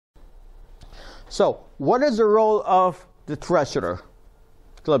So, what is the role of the treasurer,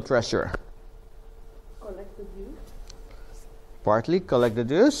 club treasurer? Collect the dues. Partly collect the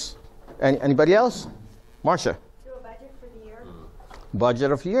dues. Anybody else? Marcia. Do a budget for the year.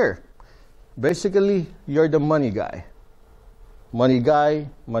 Budget of the year. Basically, you're the money guy. Money guy,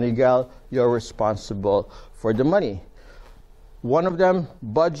 money gal, you're responsible for the money. One of them,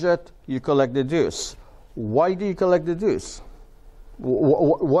 budget, you collect the dues. Why do you collect the dues?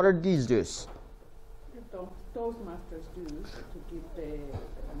 What are these dues? Toastmasters dues to give the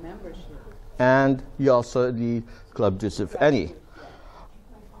membership. And you also the club dues, if any.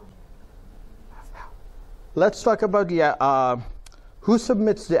 Let's talk about the who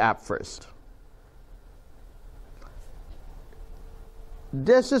submits the app first.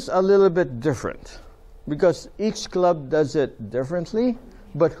 This is a little bit different because each club does it differently,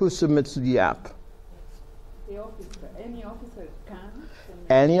 but who submits the app? The officer, any officer can.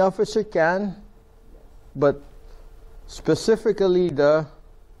 Any officer can, but specifically the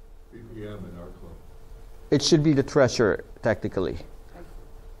BPM in our club. it should be the treasurer technically.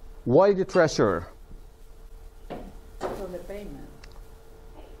 Why the treasurer? For the payment.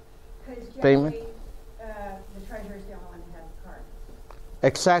 Because Payment? generally, the treasurer is the only one that has the card.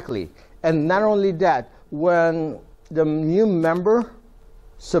 Exactly. And not only that, when the new member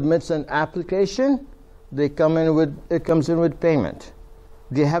submits an application, it comes in with payment.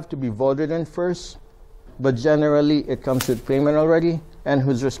 They have to be voted in first, but generally it comes with payment already. And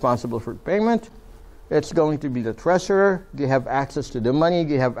who's responsible for payment? It's going to be the treasurer. They have access to the money.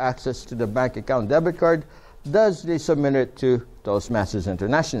 They have access to the bank account debit card. Thus, they submit it to Toastmasters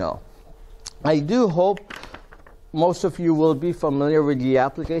International. I do hope most of you will be familiar with the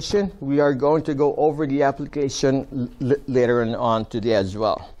application. We are going to go over the application later on today as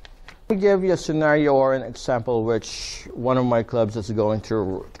well. Let me give you a scenario or an example which one of my clubs is going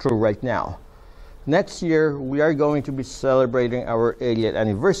through right now. Next year, we are going to be celebrating our 80th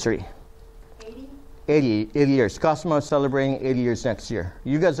anniversary. 80 years. Cosmo is celebrating 80 years next year.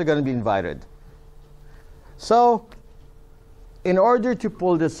 You guys are going to be invited. So, in order to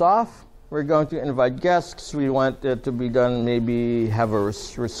pull this off, we're going to invite guests. We want it to be done, maybe have a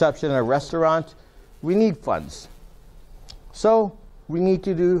reception, a restaurant. We need funds. So, we need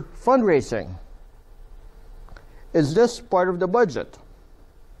to do fundraising. Is this part of the budget?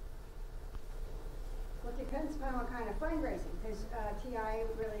 Well, it depends upon what kind of fundraising, because TI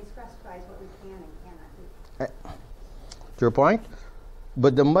really specifies what we can and cannot do. To your point.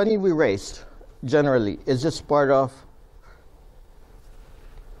 But the money we raised, generally, is this part of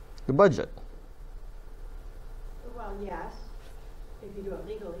the budget? Well, yes, if you do it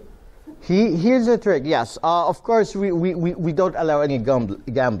legally. Here's the trick, yes. Of course, we don't allow any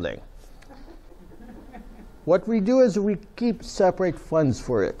gambling. What we do is we keep separate funds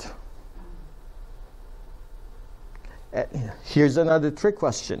for it. Here's another trick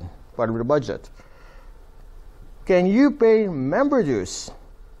question, part of the budget. Can you pay member dues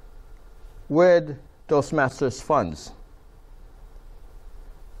with Toastmasters funds?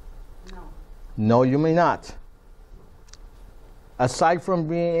 No. No, you may not. Aside from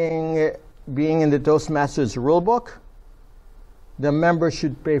being in the Toastmasters rulebook, the members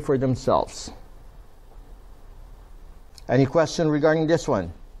should pay for themselves. Any question regarding this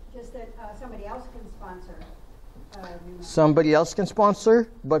one? Just that somebody else can sponsor. Somebody else can sponsor,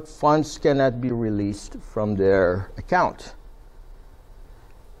 but funds cannot be released from their account.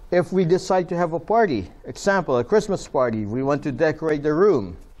 If we decide to have a party, example, a Christmas party, we want to decorate the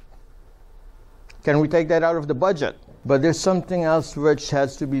room, can we take that out of the budget? But there's something else which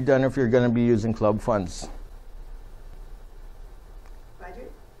has to be done if you're going to be using club funds.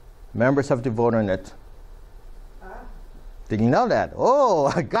 Budget? Members have to vote on it. Did you know that?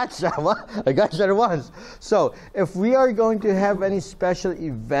 Oh, I gotcha. I gotcha at once. So, if we are going to have any special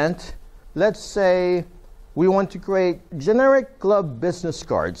event, let's say we want to create generic club business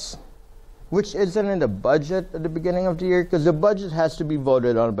cards, which isn't in the budget at the beginning of the year, because the budget has to be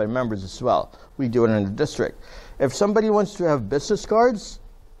voted on by members as well. We do it in the district. If somebody wants to have business cards,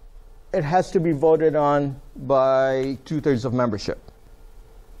 it has to be voted on by 2/3 of membership.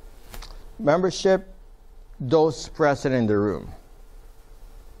 Membership, those present in the room.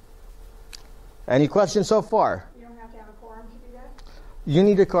 Any questions so far? You don't have to have a quorum to do that? You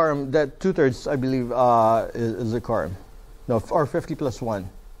need a quorum. That 2/3, I believe, is a quorum. No, or 50 plus 1.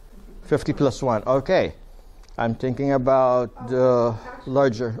 50 plus 1. Okay. I'm thinking about the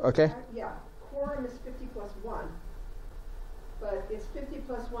larger. Okay. Yeah, quorum is 50 plus 1, but it's 50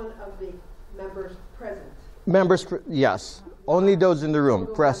 plus 1 of the members present. Members, yes. Only those in the room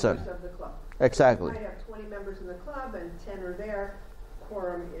Total present. members of the club. Exactly. You might have 20 members in the club and 10 are there.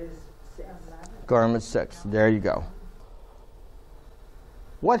 Quorum is 6. Quorum is 6. There you go.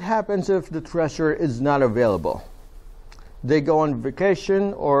 What happens if the treasurer is not available? They go on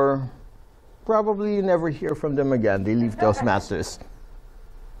vacation, or probably you never hear from them again. They leave Toastmasters.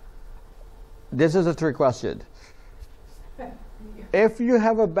 This is a trick question. If you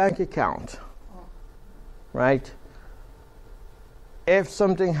have a bank account, right? If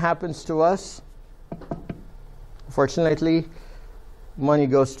something happens to us, fortunately, money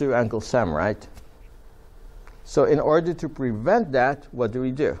goes to Uncle Sam, right? So in order to prevent that, what do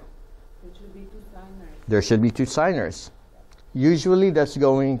we do? There should be 2 signers. There should be 2 signers. Usually that's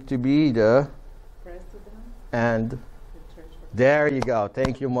going to be the President and the treasurer. there you go.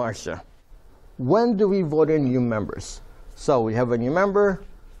 Thank you, Marcia. When do we vote in new members? So we have a new member,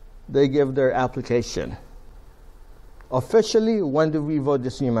 they give their application. Officially, when do we vote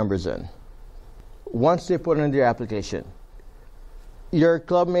these new members in? Once they put in their application. Your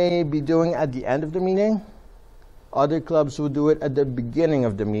club may be doing at the end of the meeting. Other clubs will do it at the beginning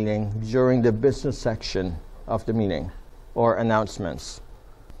of the meeting during the business section of the meeting or announcements.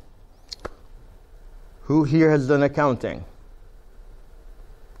 Who here has done accounting?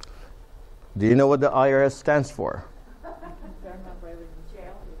 Do you know what the IRS stands for? Internal Revenue.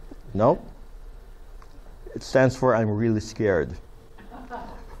 Jail. Nope. It stands for I'm really scared.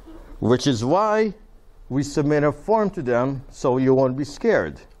 Which is why we submit a form to them so you won't be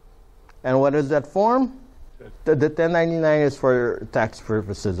scared. And what is that form? The 1099 is for tax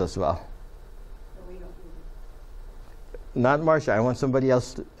purposes as well. So we don't use it. Not Marcia. I want somebody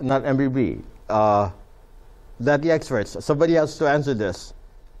else, not MBB. Not the experts. Somebody else to answer this.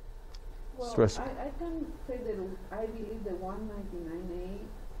 Well, Stress. I can say that I believe the 199A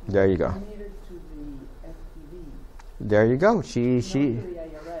There you go. submitted to the FTV, There you go. not to the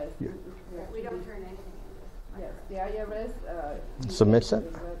IRS. Yeah. We don't turn anything in. Yes, the IRS Submits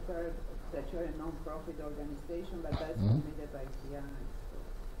it? that you're a non-profit organization, but that's Mhm. submitted by TI.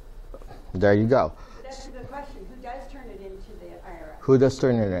 There you go. But that's a good question. Who does turn it into the IRS? Who does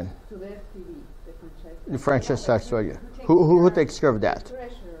turn it in? To the FTV, the franchise. The franchise tax. Who Who, takes who care takes care of that? Treasurer,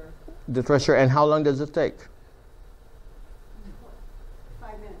 The treasurer. And how long does it take?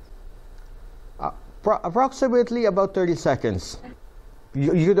 5 minutes. Approximately about 30 seconds.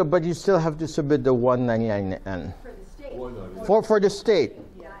 But you still have to submit the 199N For the state. 199. for the state.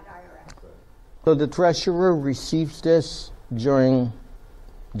 Not IRS. So the treasurer receives this during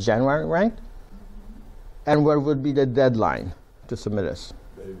January, right? And what would be the deadline to submit this?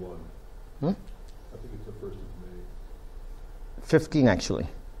 May 1. Hmm? I think it's the 1st of May. 15 actually.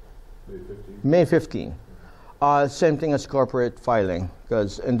 May 15th. May 15. Same thing as corporate filing,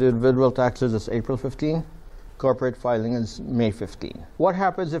 because individual taxes is April 15. Corporate filing is May 15. What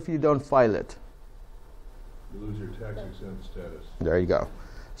happens if you don't file it? You lose your tax exempt status. There you go.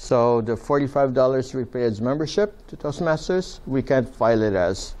 So the $45 we pay as membership to Toastmasters, we can't file it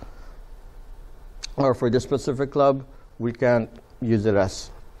as, or for this specific club, we can't use it as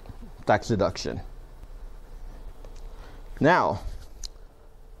tax deduction. Now,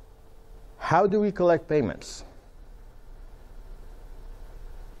 how do we collect payments?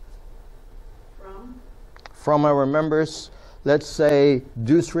 From our members, let's say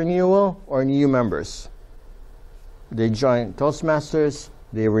dues renewal or new members. They join Toastmasters,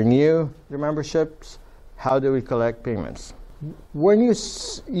 they renew their memberships. How do we collect payments? When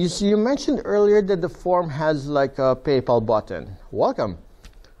you mentioned earlier that the form has like a PayPal button. Welcome.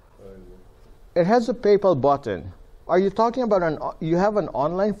 It has a PayPal button. Are you talking about you have an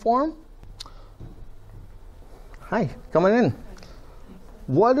online form? Hi, come on in.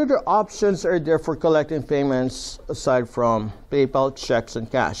 What other options are there for collecting payments aside from PayPal, checks, and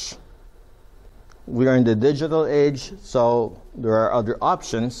cash? We are in the digital age, so there are other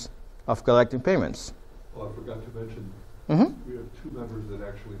options of collecting payments. Oh, I forgot to mention, we have 2 members that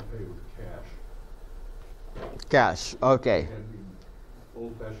actually pay with cash. Cash, okay. And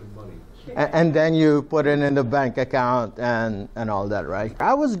old-fashioned money. And then you put it in the bank account and all that, right?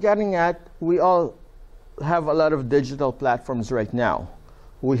 I was getting at, we all have a lot of digital platforms right now.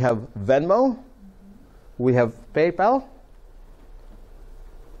 We have Venmo, we have PayPal.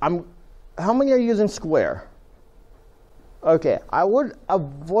 How many are using Square? Okay, I would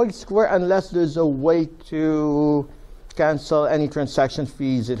avoid Square unless there's a way to cancel any transaction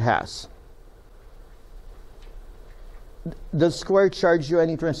fees it has. Does Square charge you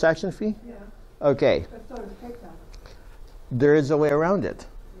any transaction fee? Yeah, Okay, but so does PayPal. there is a way around it.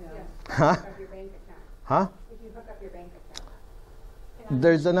 Yeah. Huh? Hook up your bank account. Huh? If you hook up your bank account.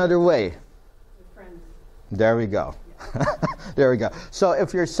 There's another way. With friends. There we go. There we go. So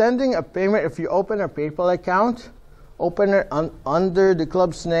if you're sending a payment, if you open a PayPal account, open it under the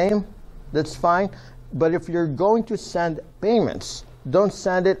club's name, that's fine. But if you're going to send payments, don't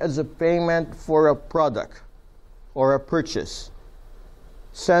send it as a payment for a product or a purchase.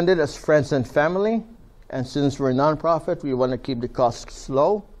 Send it as friends and family. And since we're a nonprofit, we want to keep the costs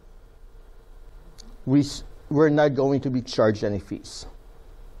low. We're not going to be charged any fees.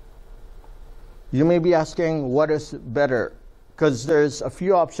 You may be asking, what is better? Because there's a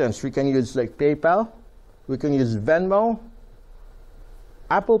few options. We can use like PayPal. We can use Venmo,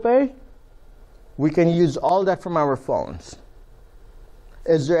 Apple Pay. We can use all that from our phones.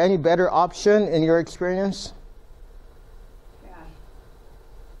 Is there any better option in your experience? Cash.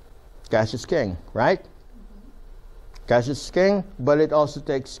 Cash is king, right? Cash is king, but it also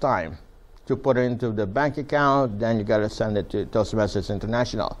takes time to put it into the bank account. Then you got to send it to Toastmasters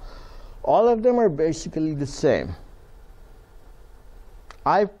International. All of them are basically the same.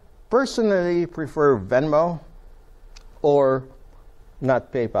 I personally prefer Venmo or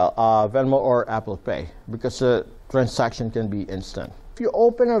not PayPal, Venmo or Apple Pay, because the transaction can be instant. If you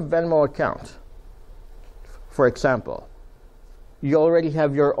open a Venmo account, for example, you already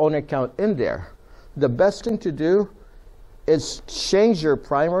have your own account in there. The best thing to do is change your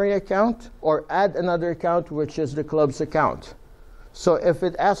primary account or add another account, which is the club's account. So if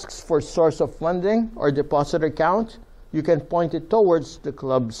it asks for source of funding or deposit account, you can point it towards the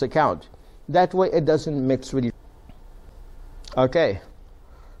club's account. That way it doesn't mix with you. Okay.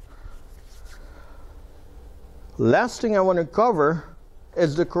 Last thing I want to cover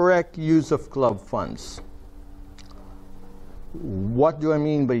is the correct use of club funds. What do I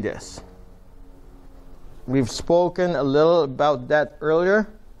mean by this? We've spoken a little about that earlier.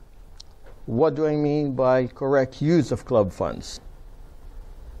 What do I mean by correct use of club funds?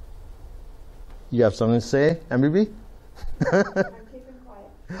 You have something to say, MBB? I'm keeping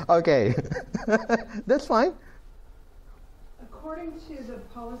quiet. Okay. That's fine. According to the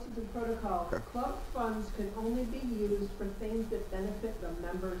policies and protocol, club funds can only be used for things that benefit the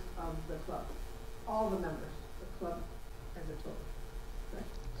members of the club. All the members, the club as a total. Right?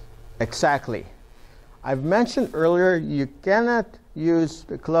 Exactly. I've mentioned earlier you cannot use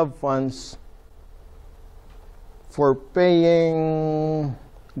the club funds for paying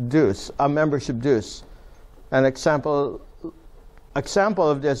dues, membership dues. An example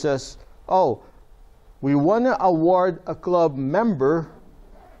of this is, we want to award a club member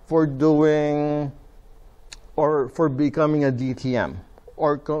for doing or for becoming a DTM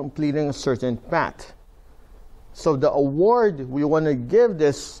or completing a certain path. So the award we want to give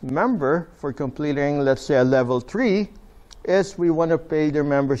this member for completing, let's say, a level 3 is we want to pay their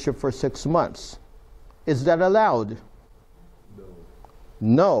membership for 6 months. Is that allowed? No.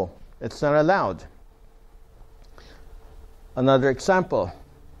 No, it's not allowed. Another example.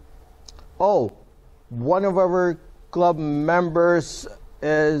 One of our club members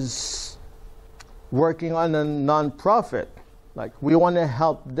is working on a nonprofit. Like, we want to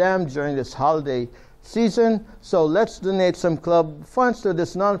help them during this holiday season, so let's donate some club funds to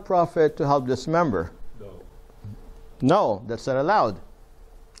this nonprofit to help this member. No. No, that's not allowed.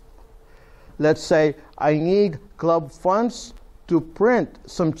 Let's say I need club funds to print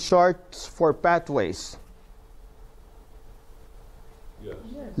some charts for pathways. Yes.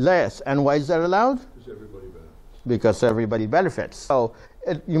 Yes, and why is that allowed? Because everybody benefits. Because everybody benefits. So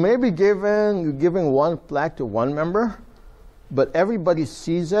you may be giving one plaque to one member, but everybody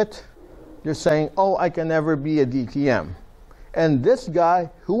sees it. You're saying, I can never be a DTM. And this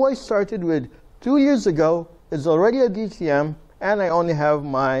guy, who I started with 2 years ago, is already a DTM, and I only have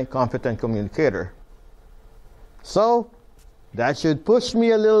my competent communicator. So that should push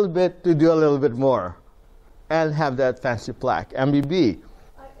me a little bit to do a little bit more and have that fancy plaque, MBB.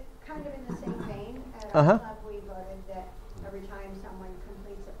 Kind of in the same vein, at Uh-huh. our club we voted that every time someone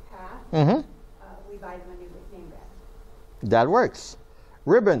completes a path, we buy them a new name badge. That works.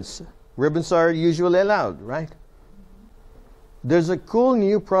 Ribbons. Ribbons are usually allowed, right? There's a cool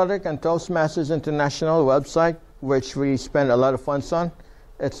new product on Toastmasters International website, which we spend a lot of funds on.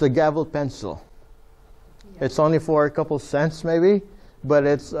 It's the gavel pencil. It's only for a couple cents maybe, but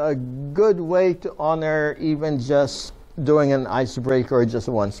it's a good way to honor even just doing an icebreaker or just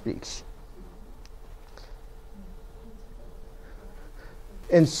one speech.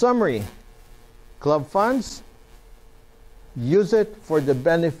 In summary, club funds, use it for the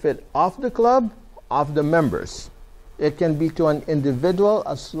benefit of the club, of the members. It can be to an individual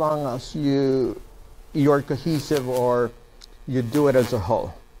as long as you're cohesive or you do it as a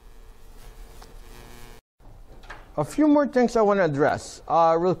whole. A few more things I want to address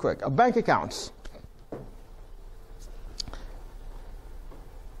real quick. Bank accounts.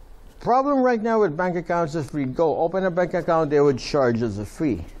 Problem right now with bank accounts is if we go open a bank account, they would charge us a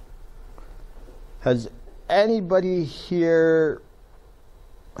fee. Has anybody here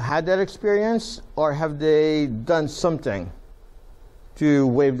had that experience, or have they done something to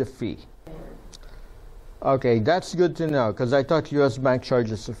waive the fee? Okay, that's good to know, because I thought U.S. Bank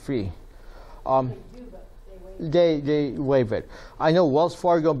charges a fee. They waive it. I know Wells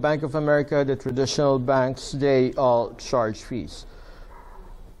Fargo, Bank of America, the traditional banks, they all charge fees.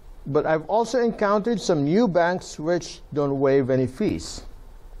 But I've also encountered some new banks which don't waive any fees.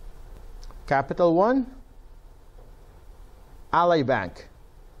 Capital One, Ally Bank,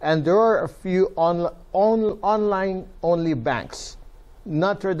 and there are a few online-only banks,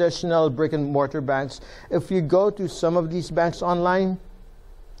 not traditional brick-and-mortar banks. If you go to some of these banks online,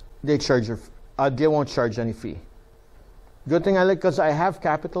 they won't charge any fee. Good thing I like, because I have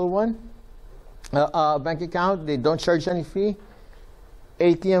Capital One bank account. They don't charge any fee.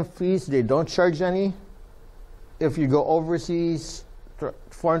 ATM fees, they don't charge any. If you go overseas,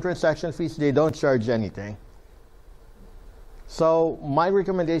 foreign transaction fees, they don't charge anything. So my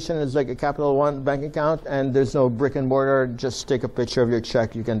recommendation is like a Capital One bank account, and there's no brick and mortar. Just take a picture of your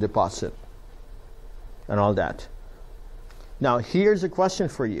check, you can deposit and all that. Now here's a question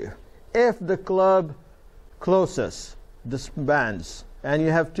for you. If the club closes, disbands, and you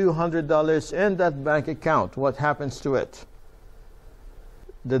have $200 in that bank account, what happens to it?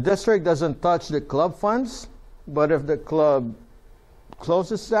 The district doesn't touch the club funds, but if the club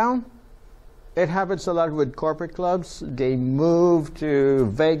closes down, it happens a lot with corporate clubs. They move to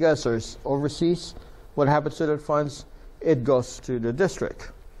Vegas or overseas. What happens to the funds? It goes to the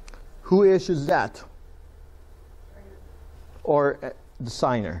district. Who issues that? Or the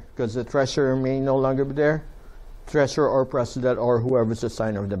signer, because the treasurer may no longer be there. Treasurer or president or whoever's the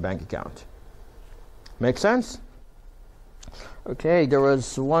signer of the bank account. Make sense? Okay, there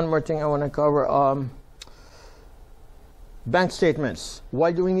was one more thing I want to cover. Bank statements.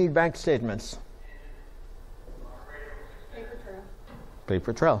 Why do we need bank statements? Paper trail.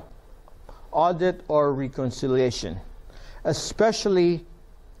 Paper trail. Audit or reconciliation. Especially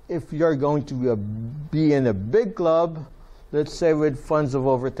if you're going to be in a big club, let's say with funds of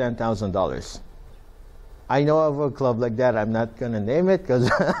over $10,000. I know of a club like that. I'm not going to name it because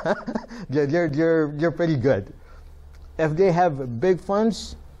you're pretty good. If they have big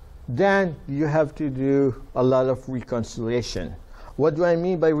funds, then you have to do a lot of reconciliation. What do I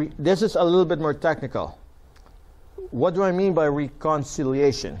mean by this is a little bit more technical. What do I mean by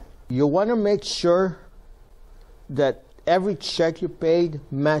reconciliation? You want to make sure that every check you paid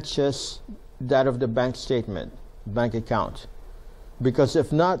matches that of the bank statement, bank account. Because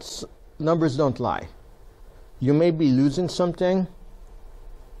if not, numbers don't lie. You may be losing something,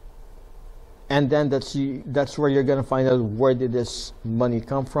 and then that's where you're going to find out where did this money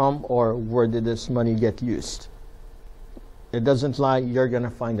come from or where did this money get used. It doesn't lie. You're going to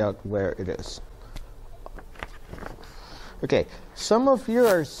find out where it is. Okay, some of you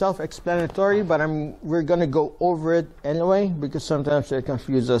are self-explanatory, but we're going to go over it anyway because sometimes it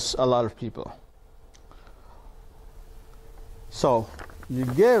confuses a lot of people. So you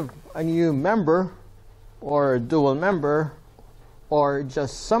give a new member or a dual member or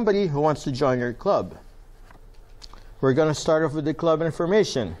just somebody who wants to join your club. We're going to start off with the club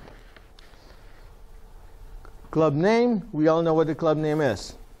information. Club name, we all know what the club name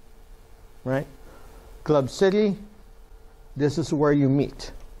is, right? Club city, this is where you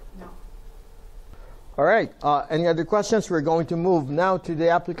meet. No. All right, any other questions? We're going to move now to the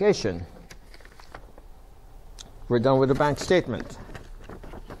application. We're done with the bank statement.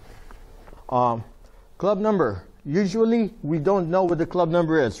 Club number. Usually, we don't know what the club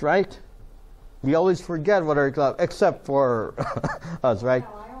number is, right? We always forget what our club, except for us, right?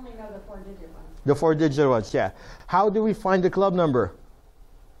 No, I only know the 4-digit ones. The 4-digit ones, yeah. How do we find the club number?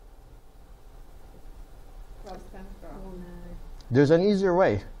 Club Central. There's an easier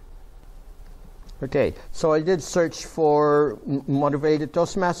way. Okay, so I did search for motivated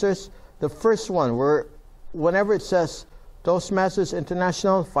Toastmasters. The first one, whenever it says Toastmasters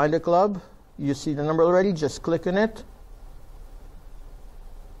International, find a club. You see the number already, just click on it.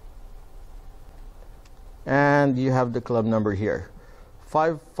 And you have the club number here.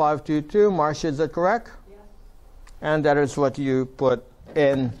 5522, Marcia, is that correct? Yes. And that is what you put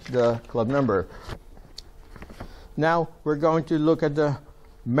in the club number. Now we're going to look at the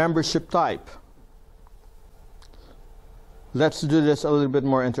membership type. Let's do this a little bit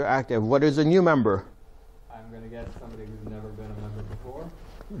more interactive. What is a new member? I'm going to get somebody who's never been a member before.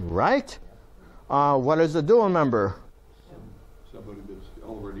 Right. What is a dual member? Somebody that's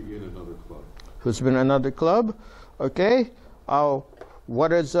already in another club. Who's been in another club? Okay.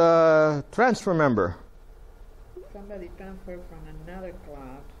 What is a transfer member? Somebody transferred from another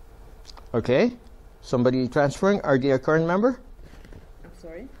club. Okay. Somebody transferring, are they a current member? I'm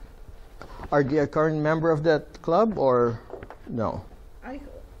sorry? Are they a current member of that club or no?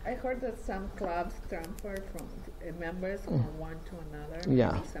 I heard that some clubs transfer from members from one to another.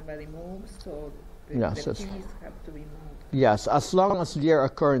 Yeah. Maybe somebody moves, so the Yes, fees that's- have to be moved. Yes, as long as they're a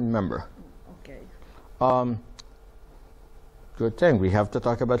current member. Okay. Good thing. We have to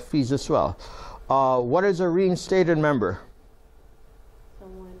talk about fees as well. What is a reinstated member?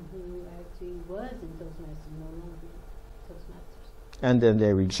 Someone who actually was in Toastmasters, no longer in Toastmasters. And then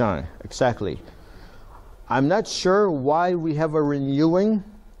they rejoin. Exactly. I'm not sure why we have a renewing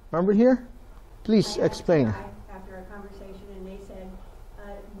member here. Please I asked explain. TI after a conversation, and they said,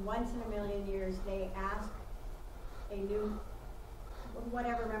 once in a million years, they ask a new,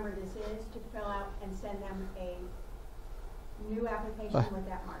 whatever member this is, to fill out and send them a new application with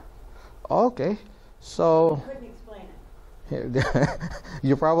that mark. Okay. So Couldn't explain it.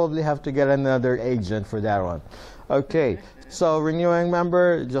 you probably have to get another agent for that one. Okay. So renewing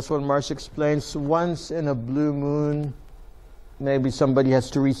member, just what Marsh explains, once in a blue moon, maybe somebody has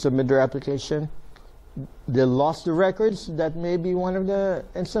to resubmit their application. They lost the records. That may be one of the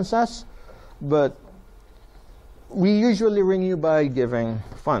instances. But we usually renew by giving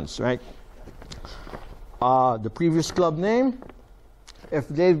funds, right? The previous club name, if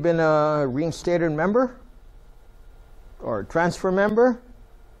they've been a reinstated member or transfer member,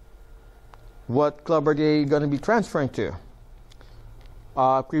 what club are they going to be transferring to?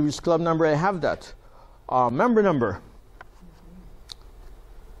 Previous club number, I have that. Member number.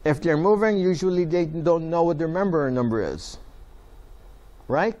 If they're moving, usually they don't know what their member number is.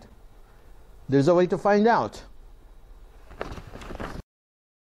 Right? There's a way to find out.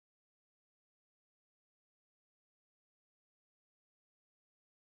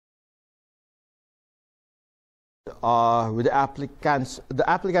 With the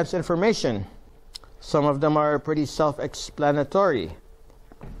applicant's information. Some of them are pretty self-explanatory.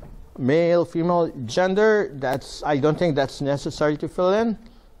 Male, female, gender, I don't think that's necessary to fill in,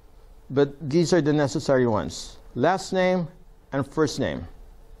 but these are the necessary ones. Last name and first name.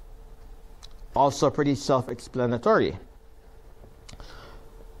 Also pretty self-explanatory.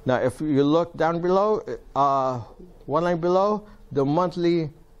 Now, if you look down below, one line below, the monthly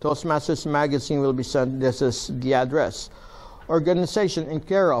Toastmasters magazine will be sent. This is the address. Organization in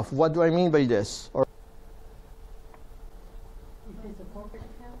care of. What do I mean by this?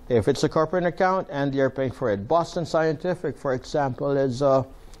 If it's a corporate account and they're paying for it. Boston Scientific, for example, is a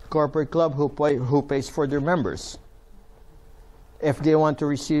corporate club who pays for their members. If they want to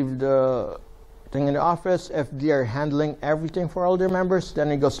receive the thing in the office, if they are handling everything for all their members, then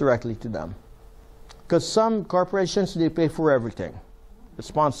it goes directly to them. Because some corporations, they pay for everything. The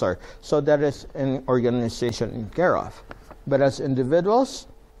sponsor. So that is an organization in care of. But as individuals,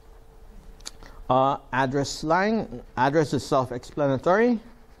 address line, address is self-explanatory.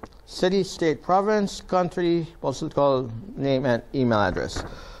 City, state, province, country, postal code, name, and email address.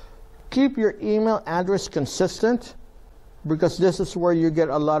 Keep your email address consistent because this is where you get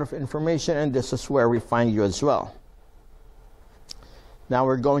a lot of information and this is where we find you as well. Now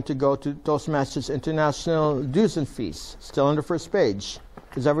we're going to go to Toastmasters International dues and fees. Still on the first page.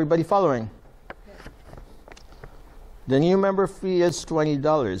 Is everybody following? The new member fee is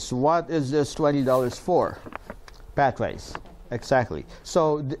 $20. What is this $20 for? Pathways. Exactly.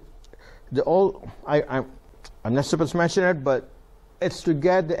 So I'm not supposed to mention it, but it's to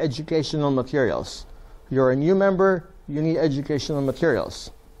get the educational materials. You're a new member, you need educational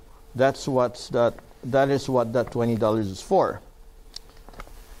materials. That is what that $20 is for.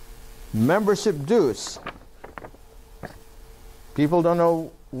 Membership dues. People don't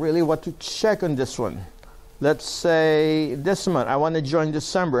know really what to check on this one. Let's say this month, I want to join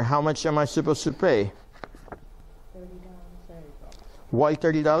December. How much am I supposed to pay? $30. Why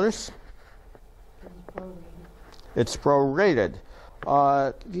 $30? It's prorated.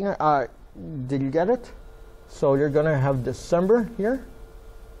 Did you get it? So you're going to have December here,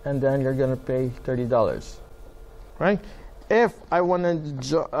 and then you're going to pay $30. Right? If I want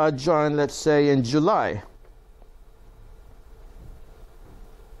to join, let's say, in July.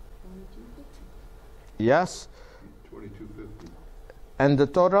 Yes? $22.50. And the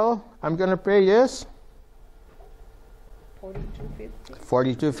total I'm going to pay is?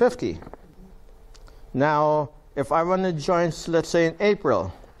 $42.50. Now, if I want to join, let's say in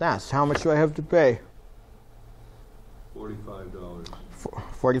April, how much do I have to pay? $45.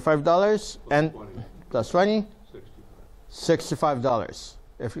 $45 and 20. plus 20? $65. $65.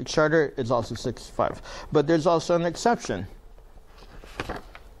 If you charter, it's also $65. But there's also an exception.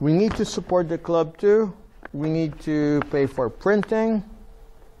 We need to support the club too. We need to pay for printing.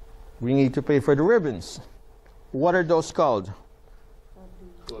 We need to pay for the ribbons. What are those called?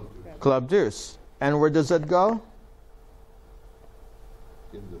 Club Club dues. And where does that go?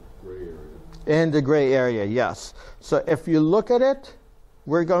 in the gray area. In the gray area, yes. So if you look at it,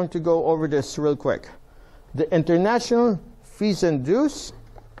 we're going to go over this real quick. The international fees and dues,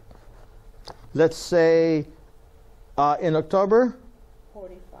 let's say in October,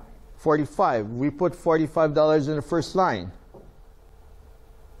 45. 45. We put $45 in the first line.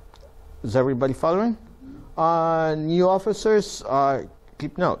 Is everybody following? New officers,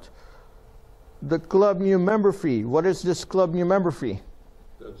 keep note. The club new member fee. What is this club new member fee?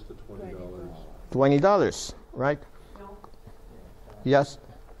 That's the $20. $20, right? No, Yes?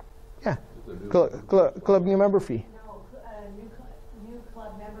 Yeah. The new- Club new member fee. no, new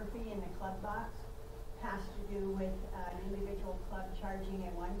club member fee in the club box has to do with an individual club charging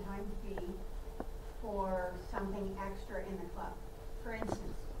a one-time fee for something extra in the club. For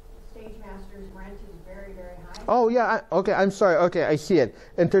instance, Stage Master's rent is very, very high. Oh, yeah. Okay, I'm sorry. Okay, I see it.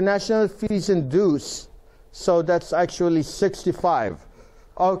 International fees and dues. So that's actually 65.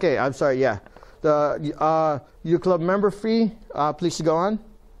 Okay, I'm sorry. Yeah. The U Club member fee, please go on.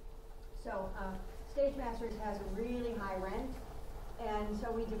 So Stage Masters has a really high rent, and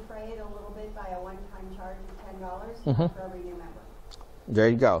so we defray it a little bit by a one-time charge of $10 for every new member. There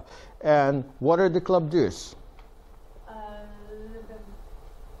you go. And what are the club dues?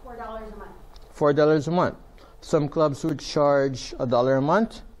 $4 a month. $4 a month. Some clubs would charge $1 a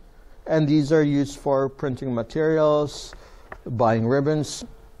month, and these are used for printing materials, buying ribbons.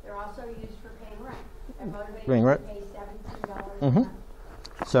 They're also used for paying rent. They're motivated Paying to rent. pay $17 a month.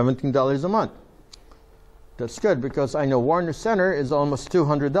 $17 a month. That's good because I know Warner Center is almost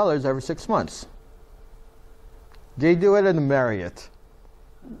 $200 every 6 months. They do it in the Marriott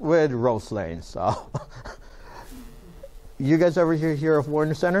with Rose Lane. So, you guys ever hear of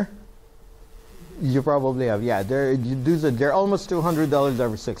Warner Center? You probably have. Yeah, they're almost $200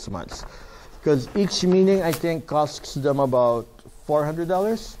 every 6 months because each meeting I think costs them about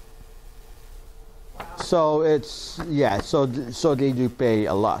 $400. So it's so they do pay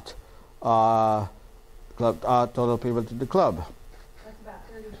a lot. Club total payment to the club That's about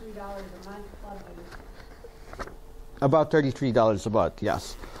 $33 a month club dues. about $33 a month.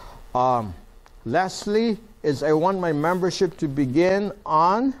 Yes. Lastly, is I want my membership to begin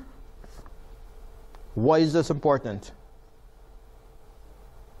on. Why is this important?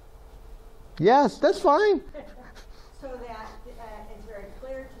 Yes, that's fine. So that it's very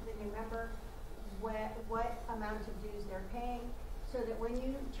clear to the new member what amount of dues they're paying, so that when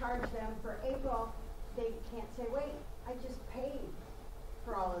you charge them for April, they can't say, wait, I just paid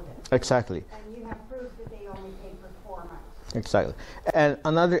for all of this. Exactly. And you have proof that they only paid for 4 months. Exactly. And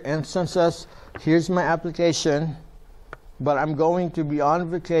another instance is, here's my application, but I'm going to be on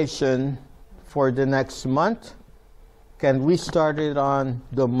vacation for the next month. Can we start it on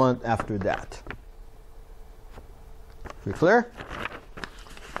the month after that? We clear?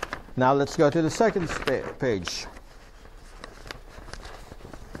 Now let's go to the second page.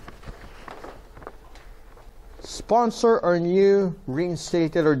 Sponsor or new,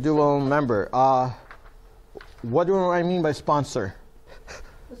 reinstated, or dual member. What do I mean by sponsor?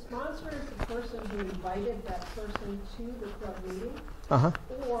 The sponsor is the person who invited that person to the club meeting, Uh-huh.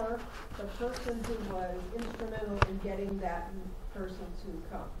 or the person who was instrumental in getting that person to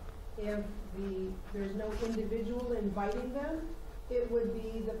come. If there's no individual inviting them, it would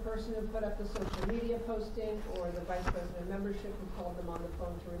be the person who put up the social media posting, or the vice president of membership who called them on the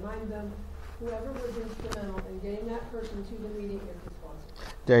phone to remind them. Whoever was instrumental in getting that person to the meeting is the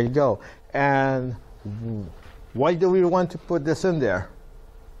sponsor. There you go. And why do we want to put this in there?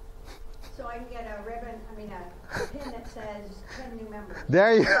 So I can get a ribbon, a pin that says 10 new members.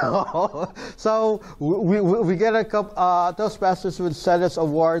 There you go. So we get a couple. Toastmasters would send us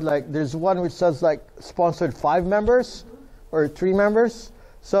award. Like there's one which says like sponsored 5 members or 3 members.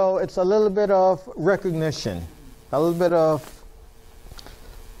 So it's a little bit of recognition,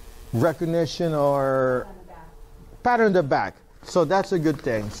 or On the back. pat on the back. So that's a good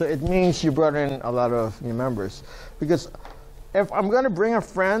thing. So it means you brought in a lot of new members. Because if I'm going to bring a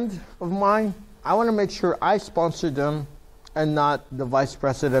friend of mine, I want to make sure I sponsor them and not the vice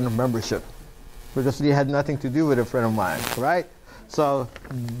president of membership. Because they had nothing to do with a friend of mine, right? So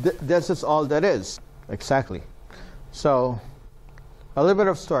this is all that is. Exactly. So a little bit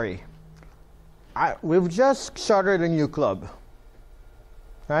of story. We've just started a new club,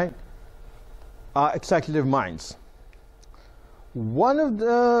 right? Executive Minds. One of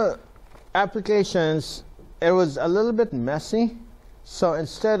the applications, it was a little bit messy. So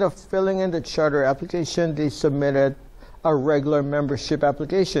instead of filling in the charter application, they submitted a regular membership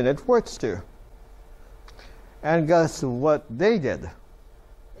application. It works too. And guess what they did?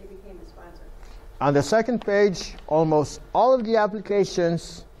 They became a sponsor. On the second page, almost all of the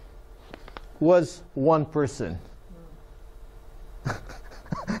applications was one person.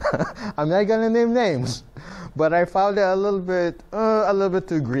 I'm not going to name names, but I found it a little bit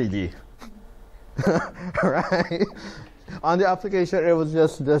too greedy. Right? On the application, it was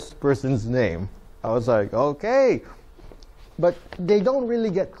just this person's name. I was like, okay. But they don't really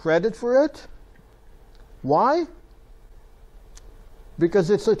get credit for it. Why? Because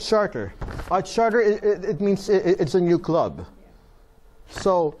it's a charter. A charter, it means it's a new club.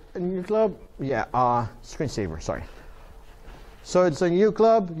 So, a new club, yeah, screensaver, sorry. So it's a new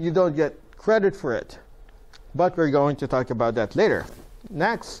club, you don't get credit for it. But we're going to talk about that later.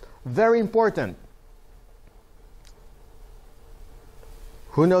 Next, very important.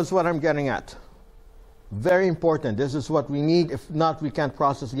 Who knows what I'm getting at? Very important. This is what we need. If not, we can't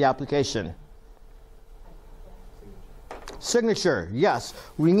process the application. Signature, yes.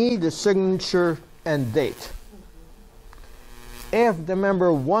 We need the signature and date. If the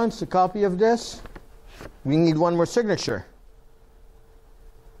member wants a copy of this, we need one more signature.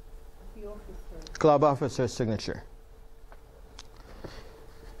 Club officer's signature.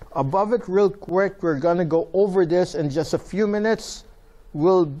 Above it, real quick, we're going to go over this in just a few minutes,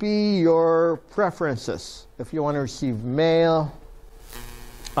 will be your preferences. If you want to receive mail,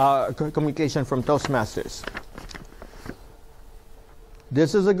 communication from Toastmasters.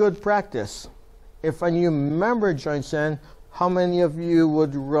 This is a good practice. If a new member joins in, how many of you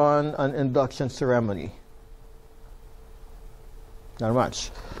would run an induction ceremony? Not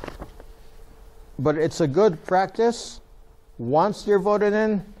much. But it's a good practice, once they're voted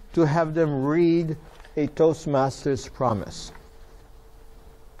in, to have them read a Toastmasters promise.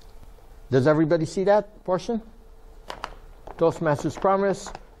 Does everybody see that portion? Toastmasters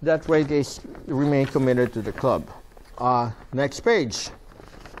promise, that way they remain committed to the club. Next page.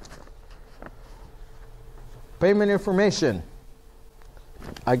 Payment information.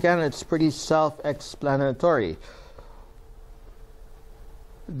 Again, it's pretty self-explanatory.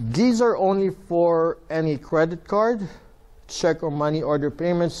 These are only for any credit card, check or money order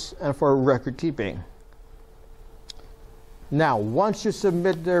payments, and for record keeping. Now, once you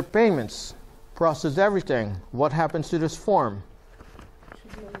submit their payments, process everything, what happens to this form?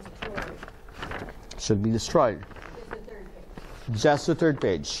 Should be destroyed. Just the third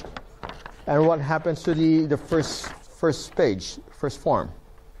page. And what happens to the first page, first form?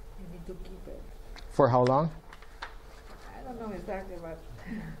 You need to keep it. For how long? I don't know exactly, but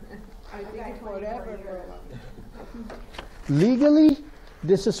I think it's forever for a long. Legally,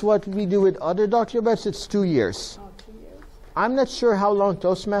 this is what we do with other documents. It's 2 years. Oh, 2 years. I'm not sure how long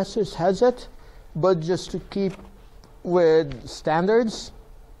Toastmasters has it, but just to keep with standards,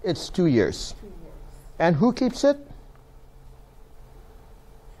 it's 2 years. 2 years. And who keeps it?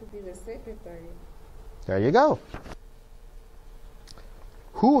 Should be the secretary. There you go.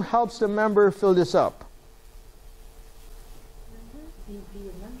 Who helps the member fill this up?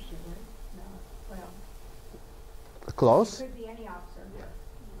 Close. Could be any officer.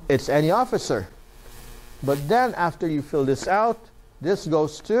 It's any officer. But then after you fill this out, this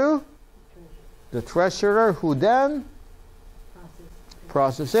goes to the treasurer, who then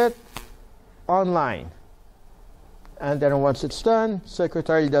processes it online. And then once it's done,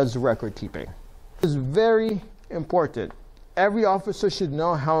 secretary does record keeping. It's very important. Every officer should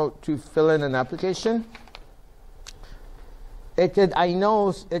know how to fill in an application. I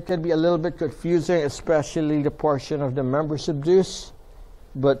know it can be a little bit confusing, especially the portion of the membership dues.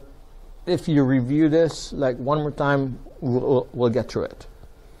 But if you review this like one more time, we'll get through it.